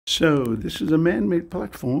So this is a man-made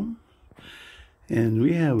platform, and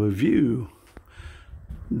we have a view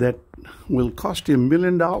that will cost you $1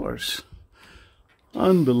 million.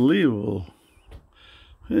 Unbelievable.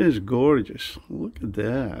 It is gorgeous. Look at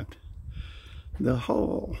that. The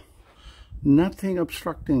whole, nothing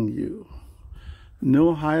obstructing you.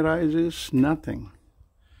 No high-rises, nothing.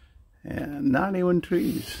 And not even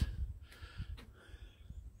trees.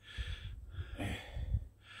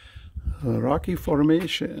 A rocky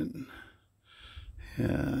formation,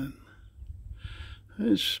 and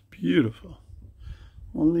it's beautiful.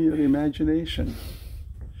 Only your imagination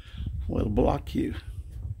will block you.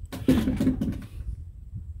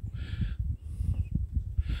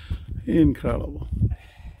 Incredible.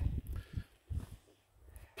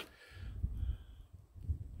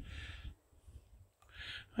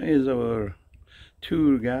 Here's our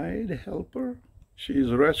tour guide helper.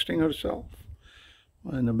 She's resting herself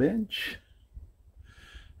on the bench,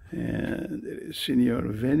 and there is Senior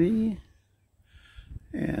Vinny,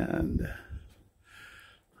 and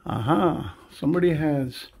somebody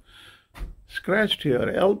has scratched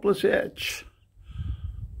here, L plus H,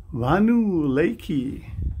 Vanu Lakey.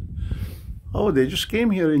 Oh, they just came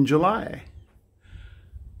here in July.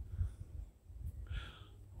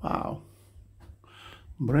 Wow,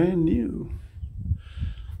 brand new.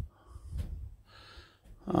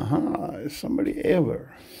 Is somebody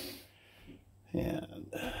ever?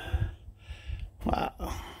 And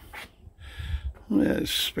wow,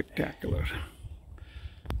 that's spectacular.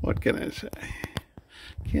 What can I say?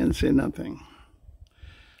 Can't say nothing.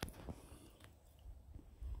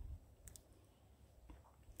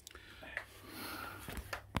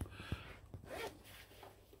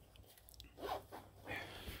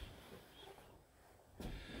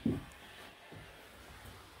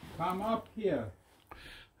 Come up here.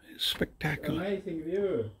 Spectacular. Amazing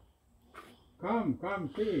view. Come,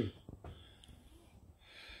 see.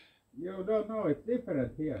 You don't know, it's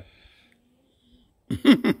different here.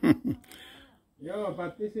 Yeah,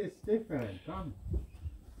 but this is different. Come.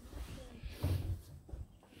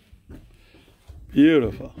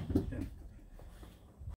 Beautiful.